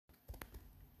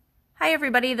Hi,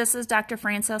 everybody. This is Dr.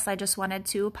 Francis. I just wanted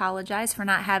to apologize for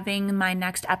not having my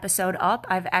next episode up.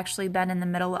 I've actually been in the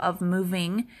middle of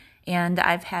moving and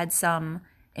I've had some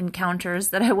encounters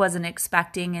that I wasn't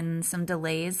expecting and some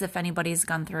delays. If anybody's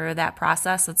gone through that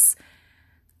process, it's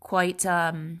quite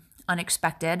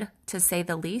unexpected to say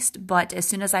the least. But as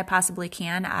soon as I possibly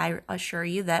can, I assure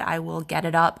you that I will get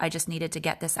it up. I just needed to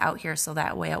get this out here so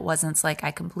that way it wasn't like I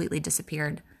completely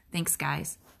disappeared. Thanks,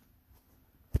 guys.